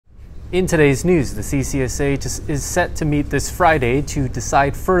In today's news, the CCSA is set to meet this Friday to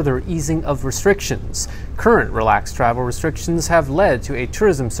decide further easing of restrictions. Current relaxed travel restrictions have led to a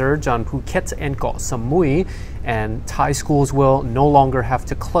tourism surge on Phuket and Koh Samui, and Thai schools will no longer have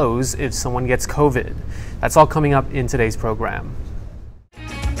to close if someone gets COVID. That's all coming up in today's program.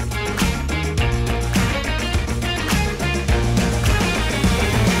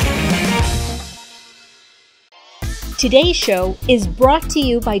 Today's show is brought to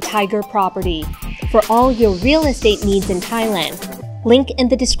you by Thaiger Property for all your real estate needs in Thailand. Link in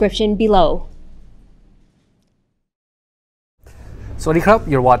the description below. สวัสดีครับ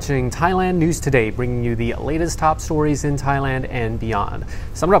You're watching Thailand News Today, bringing you the latest top stories in Thailand and beyond.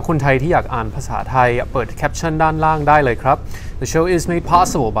 สำหรับคนไทยที่อยากอ่านภาษาไทยเปิดแคปชั่นด้านล่างได้เลยครับ The show is made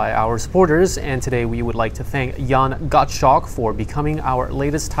possible by our supporters, and today we would like to thank Jan Gottschalk for becoming our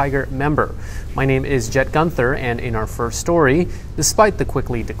latest Thaiger member. My name is Jet Gunther, and in our first story, despite the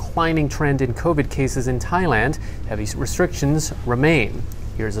quickly declining trend in COVID cases in Thailand, heavy restrictions remain.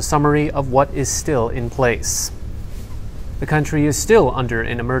 Here's a summary of what is still in place. The country is still under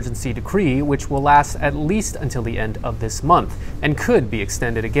an emergency decree which will last at least until the end of this month and could be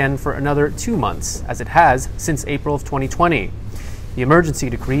extended again for another 2 months, as it has since April of 2020. The emergency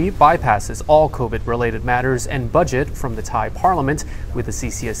decree bypasses all COVID-related matters and budget from the Thai Parliament, with the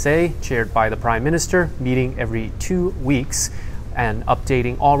CCSA, chaired by the Prime Minister, meeting every 2 weeks and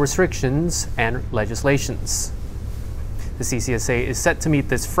updating all restrictions and legislations. The CCSA is set to meet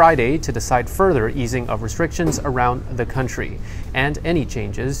this Friday to decide further easing of restrictions around the country and any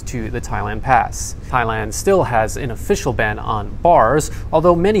changes to the Thailand Pass. Thailand still has an official ban on bars,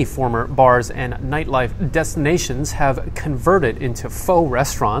 although many former bars and nightlife destinations have converted into faux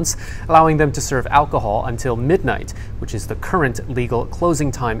restaurants, allowing them to serve alcohol until midnight, which is the current legal closing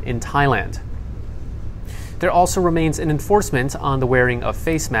time in Thailand. There also remains an enforcement on the wearing of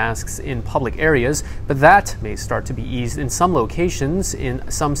face masks in public areas, but that may start to be eased in some locations in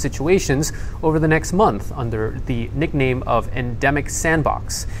some situations over the next month under the nickname of Endemic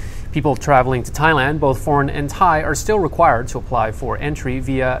Sandbox. People traveling to Thailand, both foreign and Thai, are still required to apply for entry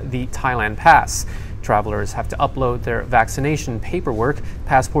via the Thailand Pass. Travelers have to upload their vaccination paperwork,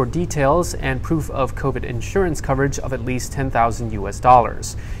 passport details, and proof of COVID insurance coverage of at least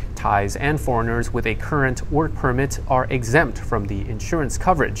 $10,000. Thais and foreigners with a current work permit are exempt from the insurance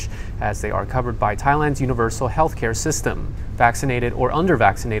coverage, as they are covered by Thailand's universal healthcare system. Vaccinated or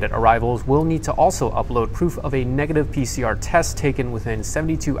under-vaccinated arrivals will need to also upload proof of a negative PCR test taken within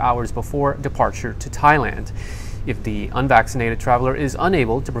 72 hours before departure to Thailand. If the unvaccinated traveler is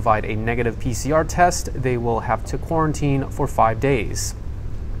unable to provide a negative PCR test, they will have to quarantine for 5 days.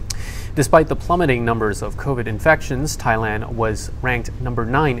 Despite the plummeting numbers of COVID infections, Thailand was ranked number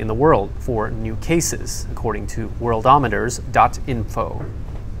 9 in the world for new cases, according to worldometers.info.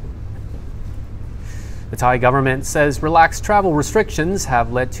 The Thai government says relaxed travel restrictions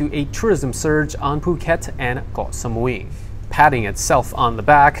have led to a tourism surge on Phuket and Koh Samui. Patting itself on the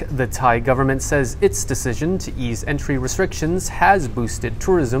back, the Thai government says its decision to ease entry restrictions has boosted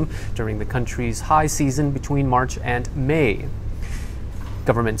tourism during the country's high season between March and May.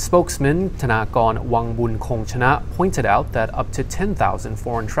 Government spokesman Thanakorn Wangbunkongchana pointed out that up to 10,000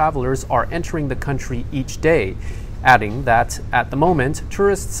 foreign travelers are entering the country each day, adding that at the moment,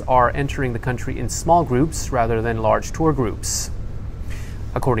 tourists are entering the country in small groups rather than large tour groups.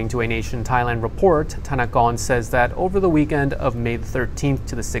 According to a Nation Thailand report, Thanakorn says that over the weekend of May 13th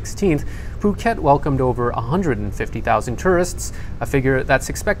to the 16th, Phuket welcomed over 150,000 tourists, a figure that's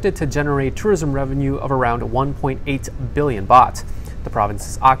expected to generate tourism revenue of around 1.8 billion baht. The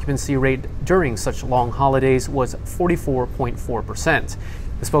province's occupancy rate during such long holidays was 44.4%.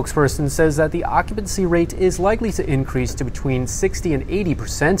 The spokesperson says that the occupancy rate is likely to increase to between 60 and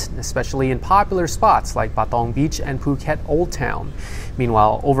 80%, especially in popular spots like Patong Beach and Phuket Old Town.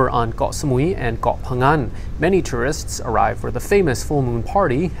 Meanwhile, over on Koh Samui and Koh Phangan, many tourists arrive for the famous full moon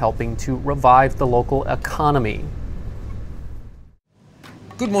party, helping to revive the local economy.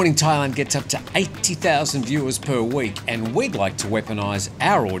 Good Morning Thailand gets up to 80,000 viewers per week, and we'd like to weaponise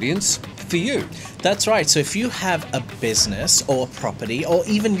our audience for you. That's right. So if you have a business or a property or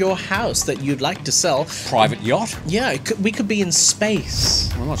even your house that you'd like to sell. Private yacht? Yeah, we could be in space.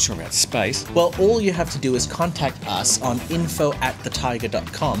 I'm not sure about space. Well, all you have to do is contact us on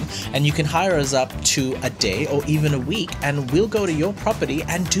info@thethaiger.com, and you can hire us up to a day or even a week, and we'll go to your property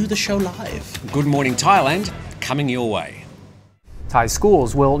and do the show live. Good Morning Thailand, coming your way. Thai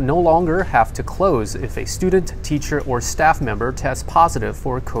schools will no longer have to close if a student, teacher, or staff member tests positive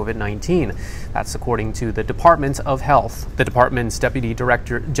for COVID-19. That's according to the Department of Health. The department's Deputy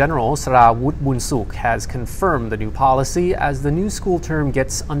Director General Sarawut Bunsuk has confirmed the new policy as the new school term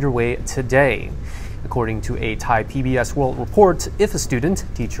gets underway today. According to a Thai PBS World report, if a student,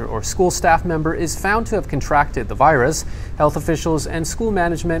 teacher, or school staff member is found to have contracted the virus, health officials and school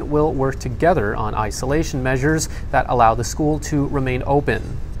management will work together on isolation measures that allow the school to remain open.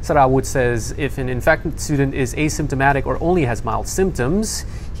 Sarawut says if an infected student is asymptomatic or only has mild symptoms,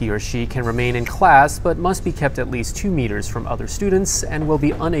 he or she can remain in class but must be kept at least 2 meters from other students and will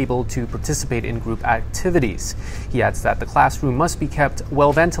be unable to participate in group activities. He adds that the classroom must be kept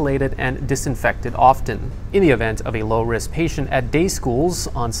well ventilated and disinfected often. In the event of a low-risk patient at day schools,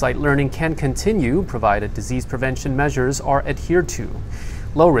 on-site learning can continue provided disease prevention measures are adhered to.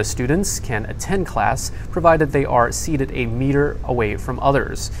 Low-risk students can attend class provided they are seated a meter away from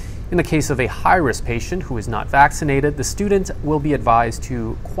others. In the case of a high-risk patient who is not vaccinated, the student will be advised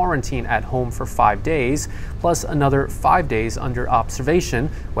to quarantine at home for 5 days, plus another 5 days under observation,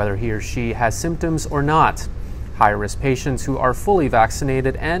 whether he or she has symptoms or not. High-risk patients who are fully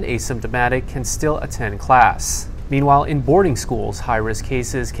vaccinated and asymptomatic can still attend class. Meanwhile, in boarding schools, high-risk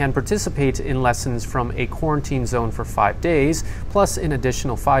cases can participate in lessons from a quarantine zone for 5 days, plus an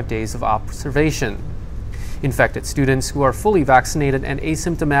additional 5 days of observation. Infected students who are fully vaccinated and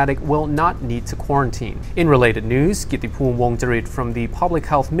asymptomatic will not need to quarantine. In related news, Gitipum Wongjarit from the Public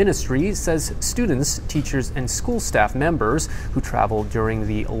Health Ministry says students, teachers, and school staff members who travel during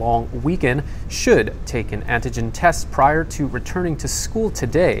the long weekend should take an antigen test prior to returning to school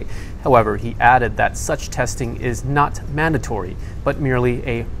today. However, he added that such testing is not mandatory, but merely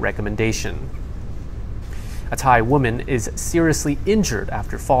a recommendation. A Thai woman is seriously injured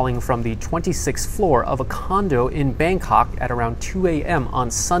after falling from the 26th floor of a condo in Bangkok at around 2 a.m. on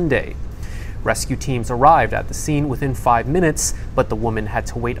Sunday. Rescue teams arrived at the scene within 5 minutes, but the woman had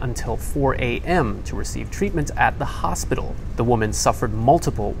to wait until 4 a.m. to receive treatment at the hospital. The woman suffered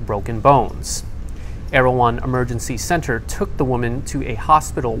multiple broken bones. Erawan Emergency Center took the woman to a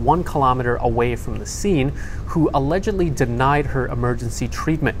hospital 1 kilometer away from the scene, who allegedly denied her emergency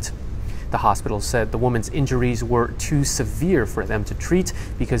treatment. The hospital said the woman's injuries were too severe for them to treat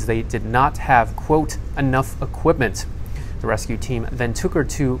because they did not have, quote, enough equipment. The rescue team then took her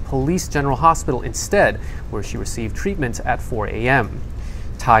to Police General Hospital instead, where she received treatment at 4 a.m.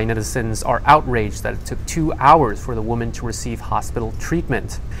 Thai netizens are outraged that it took 2 hours for the woman to receive hospital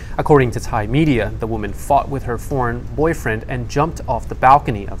treatment. According to Thai media, the woman fought with her foreign boyfriend and jumped off the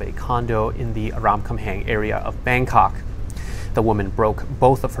balcony of a condo in the Ramkhamhaeng area of Bangkok. The woman broke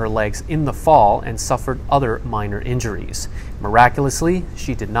both of her legs in the fall and suffered other minor injuries. Miraculously,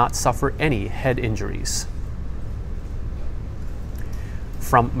 she did not suffer any head injuries.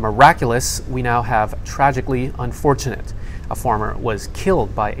 From miraculous, we now have tragically unfortunate. A farmer was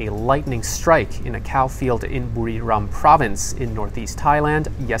killed by a lightning strike in a cow field in Buriram province in northeast Thailand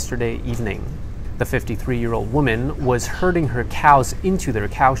yesterday evening. The 53-year-old woman was herding her cows into their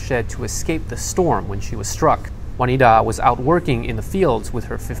cowshed to escape the storm when she was struck. Wanida was out working in the fields with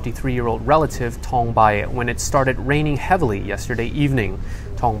her 53-year-old relative Thongbai when it started raining heavily yesterday evening.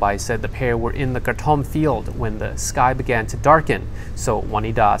 Thongbai said the pair were in the Kratom field when the sky began to darken, so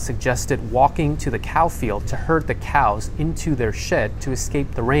Wanida suggested walking to the cow field to herd the cows into their shed to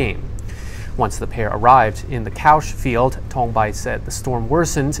escape the rain. Once the pair arrived in the cow field, Thongbai said the storm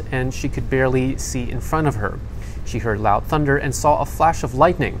worsened and she could barely see in front of her. She heard loud thunder and saw a flash of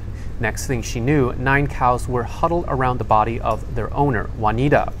lightning. Next thing she knew, 9 cows were huddled around the body of their owner,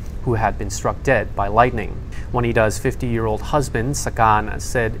 Wanida, who had been struck dead by lightning. Wanida's 50-year-old husband, Sagan,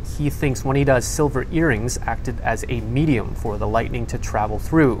 said he thinks Wanida's silver earrings acted as a medium for the lightning to travel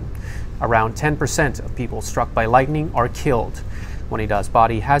through. Around 10% of people struck by lightning are killed. Wanida's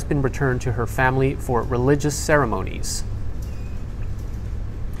body has been returned to her family for religious ceremonies.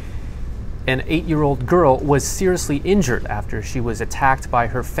 An 8-year-old girl was seriously injured after she was attacked by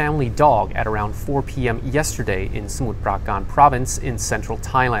her family dog at around 4 p.m. yesterday in Samut Prakan province in central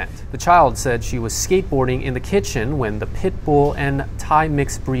Thailand. The child said she was skateboarding in the kitchen when the pit bull and Thai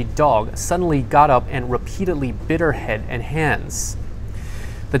mixed breed dog suddenly got up and repeatedly bit her head and hands.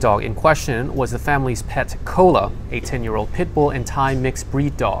 The dog in question was the family's pet Kola, a 10-year-old pit bull and Thai mixed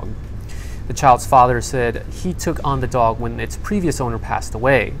breed dog. The child's father said he took on the dog when its previous owner passed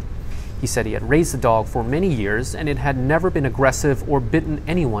away. He said he had raised the dog for many years and it had never been aggressive or bitten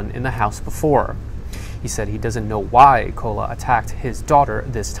anyone in the house before. He said he doesn't know why Kola attacked his daughter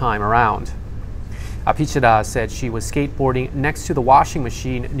this time around. Apichada said she was skateboarding next to the washing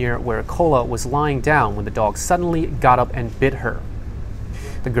machine near where Kola was lying down when the dog suddenly got up and bit her.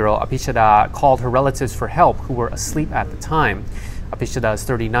 The girl, Apishada, called her relatives for help who were asleep at the time. Apishada's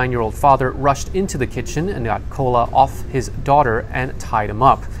 39-year-old father rushed into the kitchen and got cola off his daughter and tied him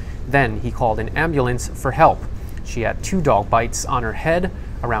up. Then he called an ambulance for help. She had 2 dog bites on her head,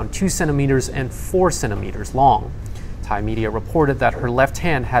 around 2 centimeters and 4 centimeters long. Thai media reported that her left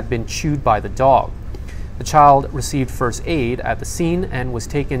hand had been chewed by the dog. The child received first aid at the scene and was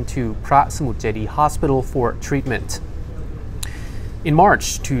taken to Phra Samut Jedi Hospital for treatment. In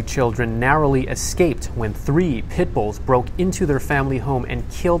March, 2 children narrowly escaped when 3 pit bulls broke into their family home and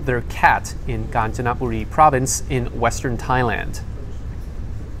killed their cat in Kanchanaburi province in western Thailand.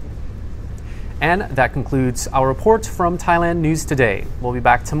 And that concludes our report from Thailand News Today. We'll be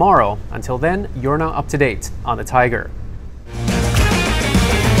back tomorrow. Until then, you're now up to date on the Thaiger.